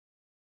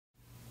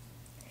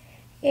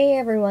Hey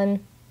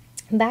everyone,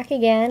 back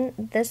again.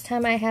 This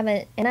time I have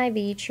an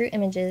NIV True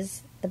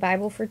Images, the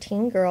Bible for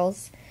Teen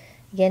Girls.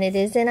 Again, it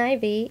is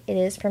NIV, it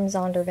is from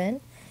Zondervan.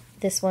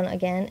 This one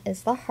again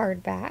is the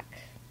hardback.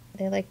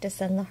 They like to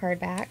send the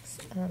hardbacks.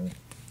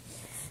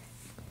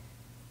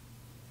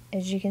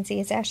 As you can see,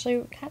 it's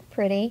actually kind of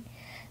pretty.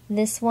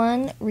 This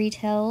one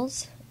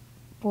retails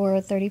for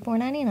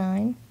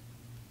 $34.99.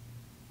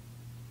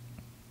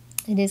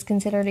 It is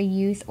considered a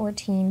youth or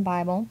teen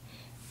Bible.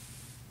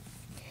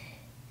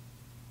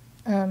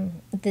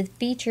 The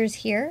features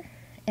here,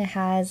 it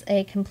has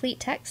a complete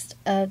text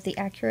of the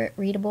accurate,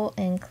 readable,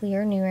 and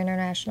clear New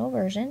International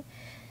Version.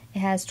 It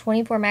has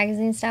 24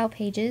 magazine-style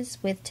pages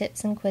with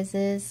tips and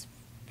quizzes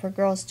for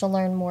girls to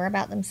learn more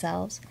about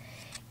themselves.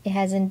 It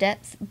has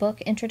in-depth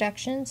book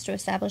introductions to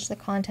establish the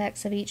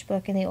context of each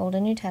book in the Old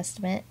and New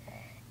Testament.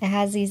 It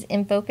has these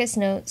in-focus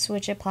notes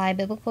which apply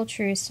biblical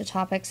truths to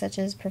topics such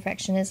as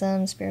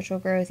perfectionism, spiritual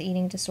growth,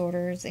 eating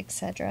disorders,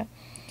 etc.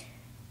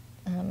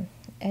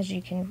 As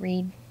you can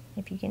read,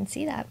 if you can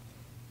see that.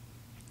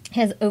 It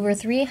has over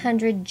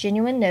 300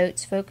 genuine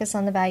notes focus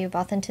on the value of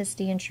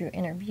authenticity and true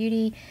inner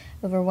beauty.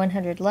 Over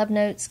 100 love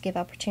notes give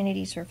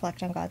opportunities to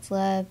reflect on God's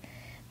love.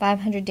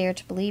 500 dare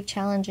to believe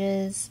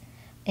challenges.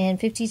 And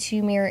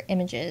 52 mirror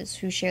images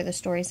who share the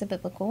stories of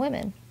biblical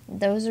women.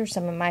 Those are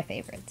some of my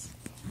favorites.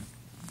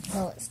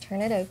 Well, let's turn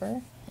it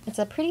over. It's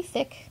a pretty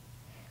thick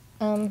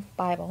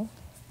Bible.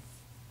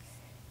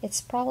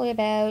 It's probably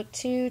about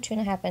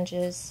 2.5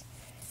 inches,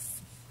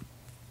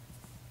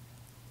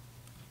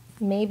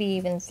 maybe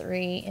even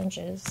 3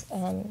 inches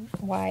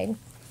wide.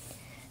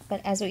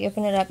 But as we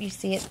open it up, you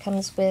see it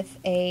comes with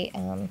a,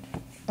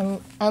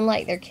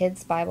 unlike their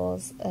kids'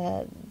 Bibles,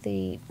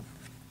 the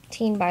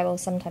teen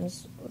Bibles,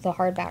 sometimes the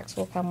hardbacks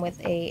will come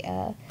with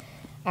a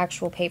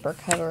actual paper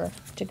cover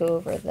to go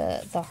over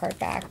the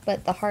hardback.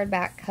 But the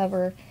hardback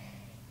cover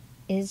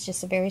is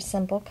just a very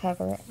simple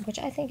cover, which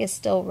I think is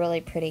still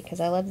really pretty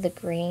because I love the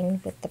green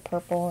with the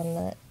purple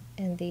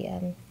and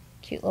the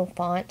cute little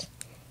font.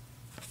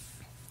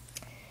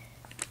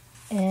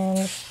 And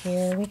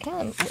here we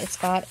come. It's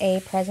got a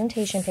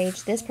presentation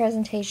page. This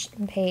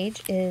presentation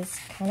page is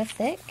kind of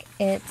thick.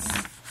 It's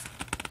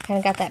kind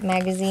of got that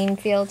magazine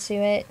feel to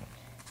it.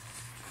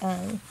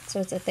 So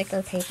it's a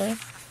thicker paper.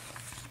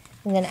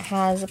 And then it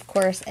has, of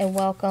course, a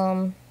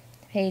welcome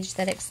page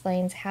that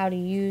explains how to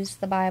use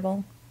the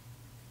Bible.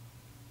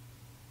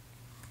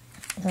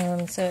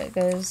 So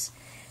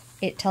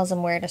it tells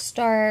them where to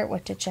start,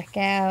 what to check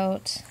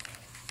out,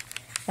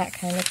 that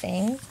kind of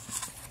thing.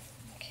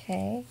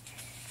 Okay.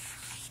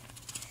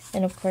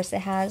 And of course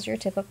it has your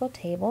typical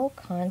table of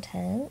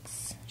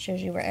contents,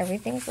 shows you where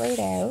everything's laid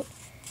out.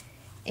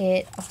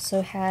 It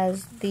also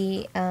has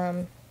the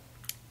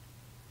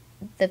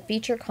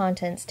feature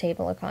contents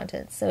table of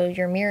contents. So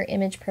your mirror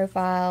image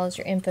profiles,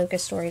 your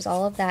in-focus stories,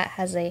 all of that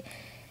has a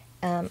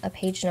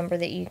page number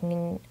that you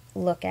can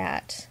look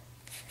at.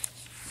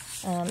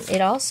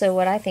 It also,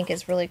 what I think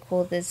is really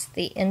cool, is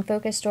the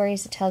in-focus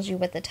stories. It tells you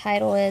what the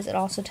title is. It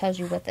also tells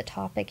you what the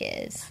topic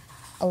is,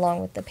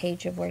 along with the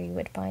page of where you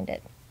would find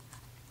it.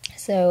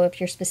 So if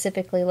you're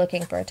specifically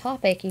looking for a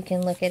topic, you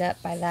can look it up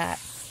by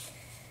that.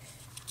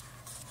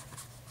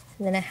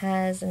 And then it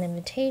has an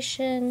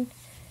invitation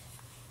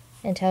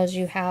and tells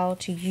you how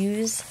to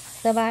use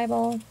the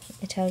Bible.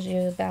 It tells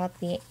you about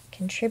the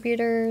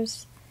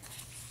contributors.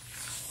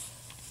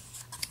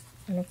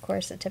 And of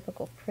course a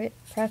typical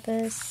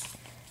preface.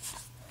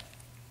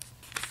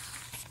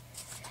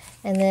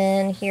 And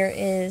then here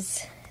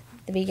is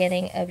the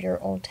beginning of your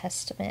Old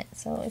Testament.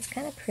 So it's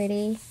kind of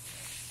pretty.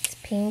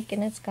 Pink,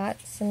 and it's got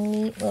some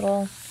neat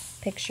little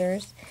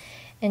pictures.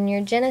 In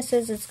your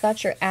Genesis, it's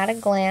got your at a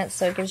glance,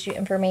 so it gives you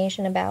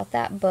information about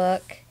that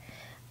book.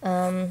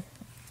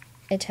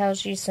 It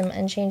tells you some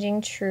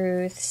unchanging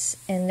truths,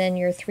 and then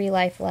your 3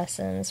 life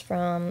lessons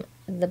from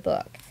the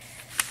book.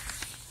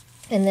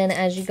 And then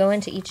as you go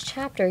into each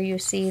chapter, you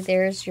see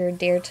there's your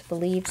dare to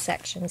believe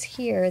sections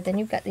here. Then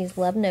you've got these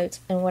love notes,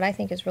 and what I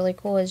think is really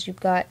cool is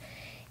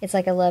it's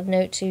like a love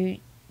note to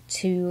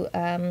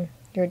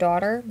your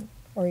daughter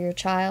or your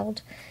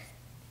child,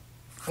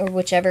 or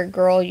whichever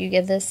girl you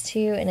give this to,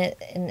 and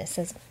it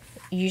says,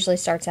 usually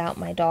starts out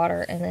my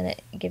daughter, and then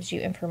it gives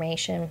you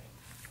information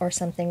or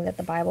something that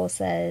the Bible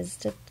says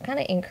to kind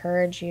of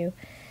encourage you.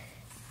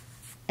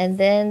 And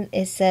then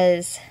it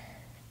says,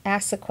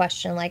 ask a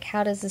question like,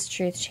 how does this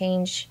truth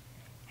change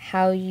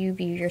how you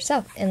view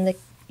yourself? And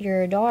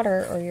your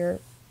daughter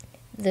or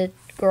the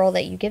girl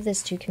that you give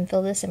this to can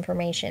fill this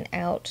information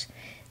out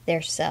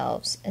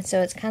themselves. And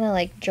so it's kind of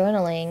like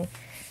journaling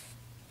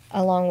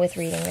along with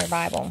reading your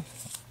Bible.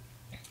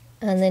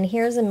 And then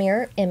here's a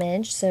mirror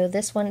image. So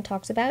this one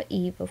talks about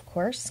Eve, of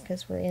course,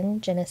 because we're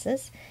in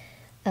Genesis.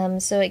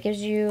 So it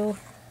gives you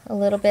a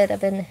little bit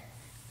of an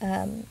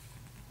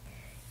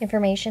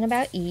information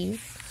about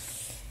Eve.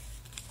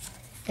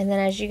 And then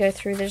as you go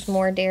through, there's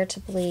more dare to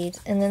believe.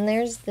 And then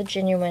there's the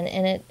genuine,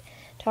 and it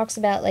talks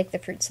about like the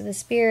fruits of the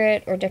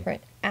Spirit or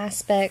different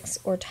aspects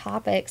or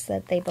topics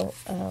that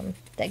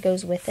that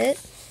goes with it.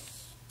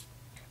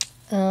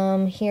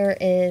 Here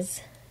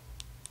is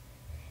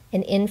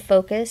and in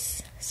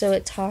focus. So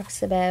it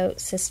talks about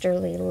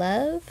sisterly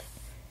love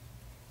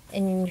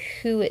and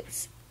who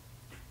it's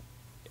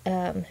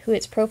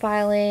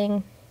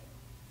profiling.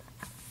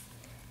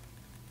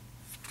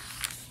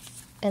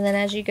 And then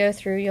as you go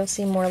through, you'll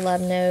see more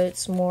love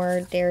notes,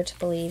 more dare to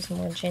believe,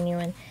 more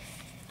genuine,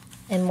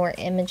 and more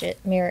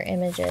mirror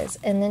images.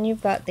 And then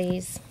you've got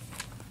these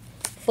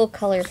full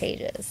color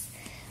pages.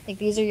 Like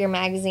these are your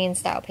magazine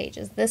style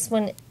pages. This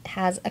one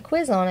has a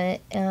quiz on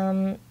it.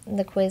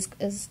 The quiz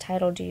is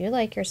titled, "Do you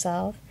like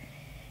yourself?"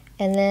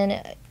 And then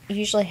it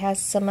usually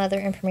has some other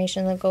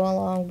information that go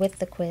along with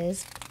the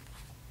quiz.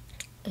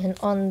 And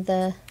on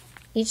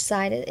each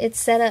side, it's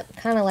set up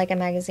kind of like a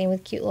magazine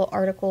with cute little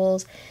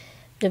articles,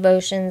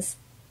 devotions,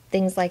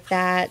 things like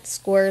that,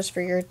 scores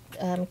for your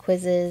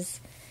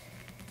quizzes,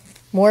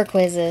 more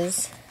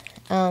quizzes,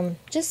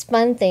 just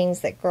fun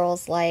things that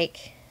girls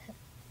like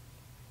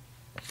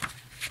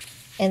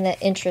and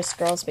that interest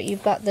girls. But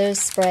you've got those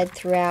spread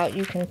throughout.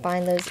 You can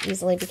find those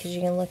easily because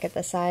you can look at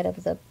the side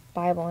of the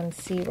Bible and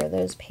see where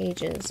those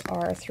pages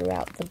are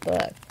throughout the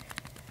book.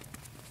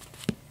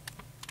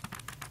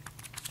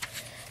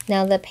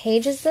 Now the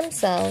pages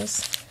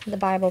themselves, the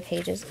Bible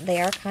pages, they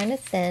are kind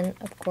of thin,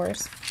 of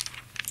course,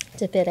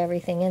 to fit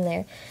everything in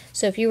there.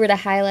 So if you were to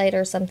highlight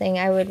or something,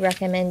 I would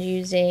recommend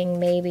using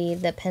maybe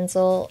the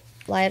pencil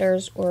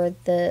lighters or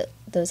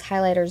those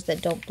highlighters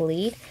that don't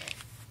bleed.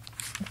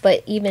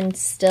 But even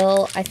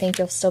still, I think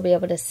you'll still be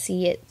able to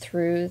see it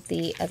through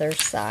the other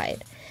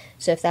side.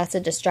 So if that's a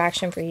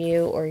distraction for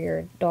you or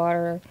your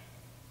daughter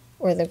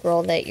or the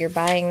girl that you're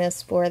buying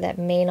this for, that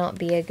may not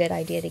be a good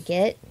idea to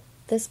get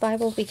this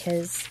Bible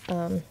because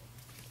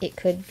it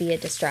could be a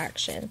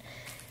distraction.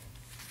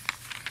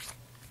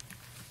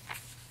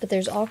 But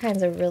there's all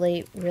kinds of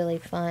really, really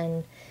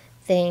fun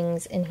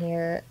things in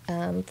here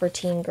for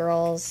teen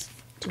girls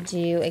to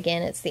do.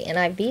 Again, it's the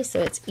NIV, so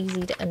it's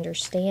easy to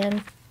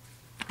understand.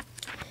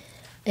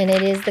 And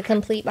it is the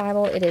complete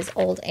Bible. It is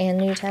Old and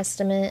New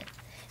Testament.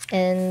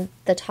 And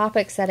the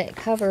topics that it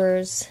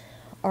covers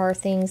are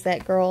things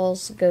that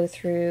girls go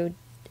through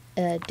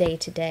day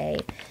to day.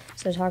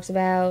 So it talks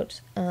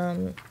about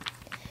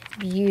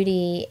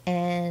beauty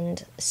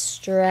and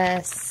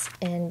stress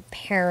and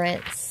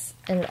parents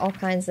and all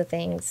kinds of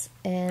things.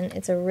 And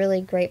it's a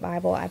really great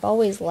Bible. I've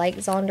always liked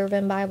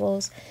Zondervan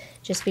Bibles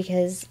just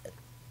because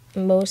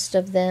most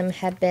of them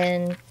have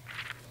been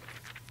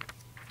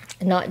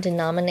not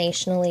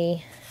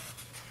denominationally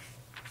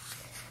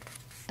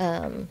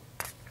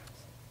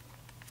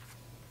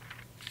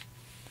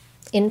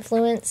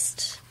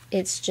influenced.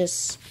 It's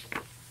just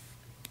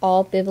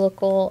all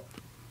biblical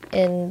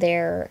in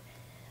their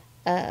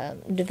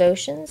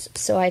devotions.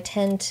 So I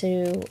tend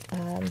to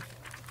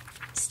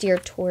steer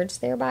towards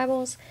their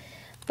Bibles.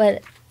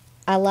 But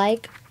I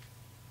like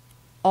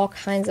all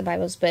kinds of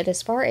Bibles. But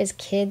as far as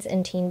kids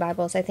and teen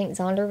Bibles, I think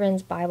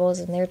Zondervan's Bibles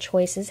and their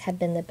choices have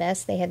been the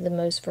best. They have the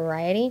most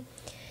variety.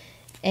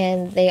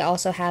 And they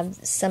also have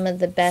some of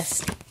the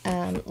best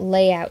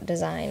layout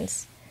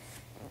designs.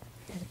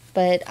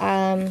 But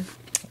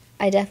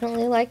I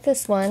definitely like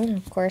this one.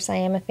 Of course, I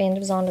am a fan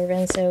of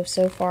Zondervan,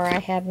 so far I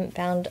haven't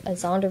found a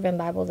Zondervan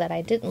Bible that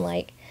I didn't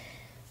like.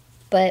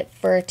 But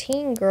for a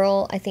teen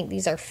girl, I think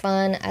these are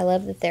fun. I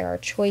love that there are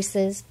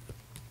choices,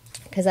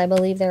 because I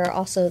believe there are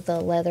also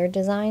the leather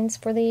designs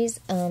for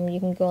these. You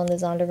can go on the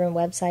Zondervan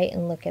website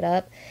and look it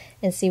up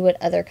and see what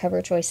other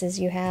cover choices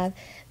you have.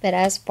 But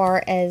as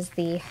far as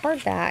the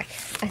hardback,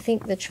 I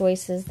think the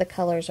choices, the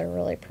colors are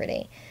really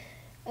pretty.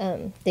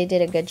 They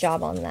did a good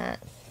job on that.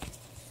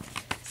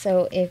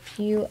 So if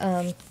you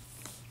are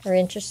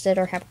interested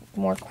or have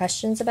more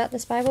questions about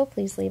this Bible,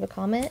 please leave a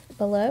comment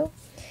below.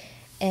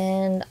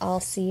 And I'll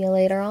see you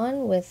later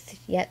on with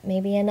yet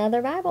maybe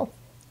another Bible.